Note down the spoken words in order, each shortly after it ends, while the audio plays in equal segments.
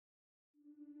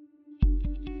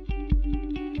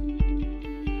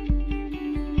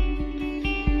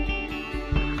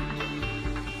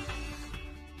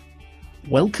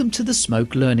Welcome to the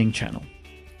Smoke Learning channel.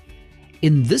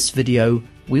 In this video,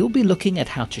 we'll be looking at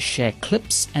how to share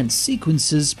clips and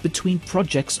sequences between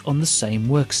projects on the same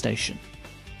workstation.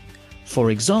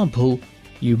 For example,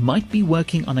 you might be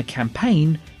working on a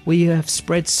campaign where you have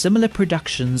spread similar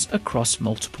productions across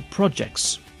multiple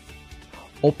projects.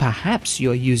 Or perhaps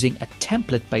you are using a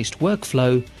template-based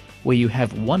workflow where you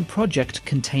have one project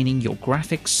containing your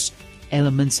graphics,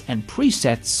 elements and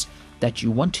presets that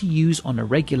you want to use on a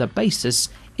regular basis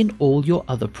in all your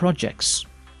other projects.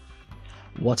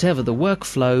 Whatever the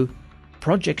workflow,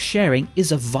 project sharing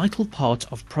is a vital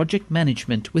part of project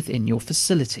management within your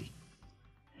facility.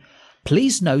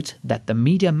 Please note that the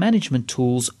media management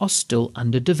tools are still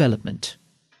under development.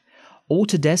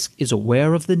 Autodesk is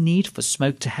aware of the need for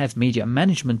Smoke to have media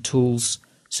management tools,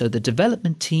 so the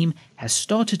development team has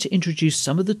started to introduce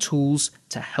some of the tools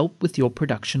to help with your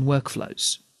production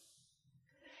workflows.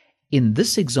 In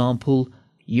this example,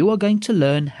 you are going to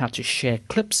learn how to share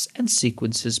clips and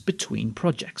sequences between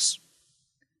projects.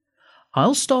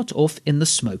 I'll start off in the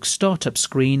Smoke startup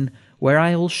screen where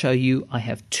I will show you I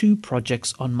have two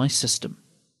projects on my system.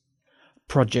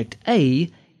 Project A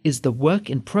is the work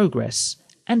in progress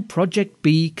and Project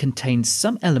B contains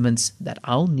some elements that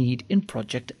I'll need in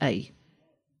Project A.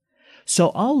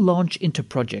 So I'll launch into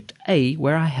Project A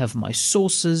where I have my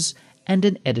sources and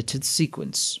an edited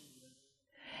sequence.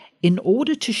 In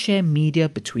order to share media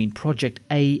between Project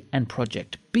A and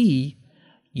Project B,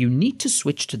 you need to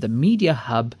switch to the Media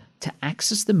Hub to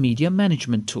access the media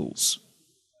management tools.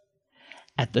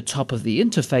 At the top of the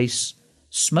interface,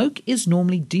 Smoke is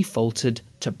normally defaulted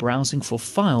to browsing for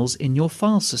files in your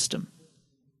file system.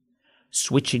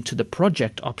 Switching to the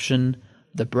Project option,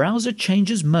 the browser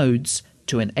changes modes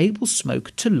to enable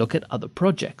Smoke to look at other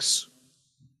projects.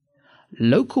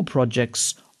 Local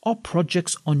projects are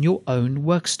projects on your own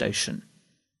workstation.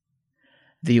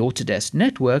 The Autodesk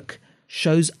network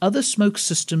shows other Smoke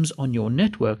systems on your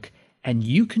network and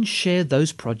you can share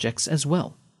those projects as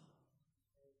well.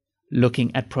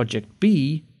 Looking at Project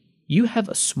B, you have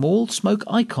a small Smoke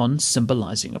icon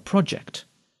symbolizing a project.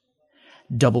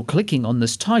 Double-clicking on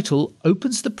this title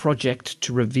opens the project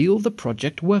to reveal the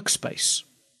project workspace.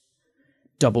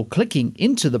 Double-clicking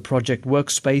into the project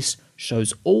workspace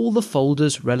shows all the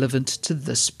folders relevant to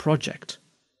this project.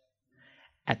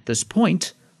 At this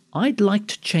point, I'd like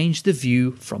to change the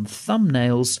view from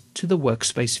thumbnails to the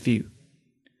workspace view.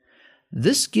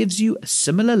 This gives you a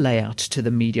similar layout to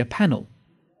the media panel.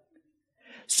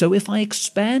 So if I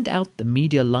expand out the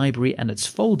media library and its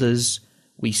folders,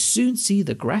 we soon see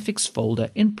the graphics folder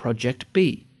in Project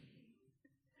B.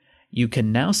 You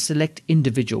can now select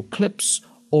individual clips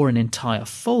or an entire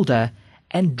folder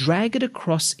and drag it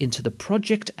across into the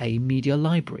Project A media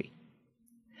library.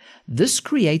 This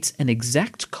creates an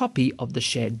exact copy of the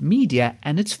shared media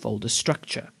and its folder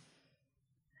structure.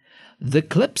 The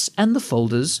clips and the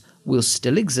folders will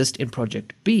still exist in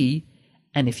Project B,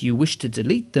 and if you wish to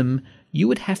delete them, you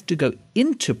would have to go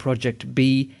into Project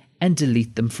B and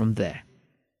delete them from there.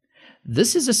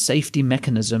 This is a safety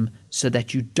mechanism so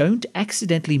that you don't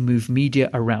accidentally move media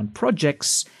around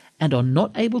projects and are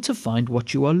not able to find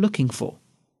what you are looking for.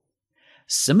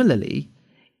 Similarly,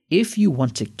 if you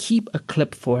want to keep a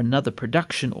clip for another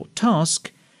production or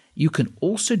task, you can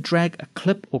also drag a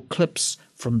clip or clips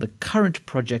from the current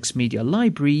project's media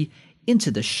library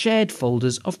into the shared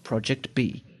folders of Project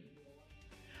B.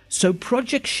 So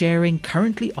project sharing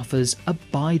currently offers a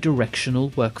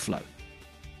bi-directional workflow.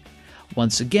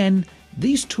 Once again,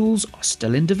 these tools are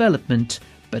still in development,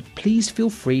 but please feel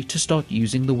free to start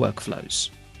using the workflows.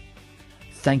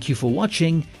 Thank you for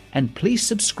watching, and please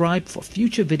subscribe for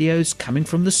future videos coming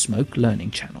from the Smoke Learning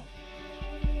channel.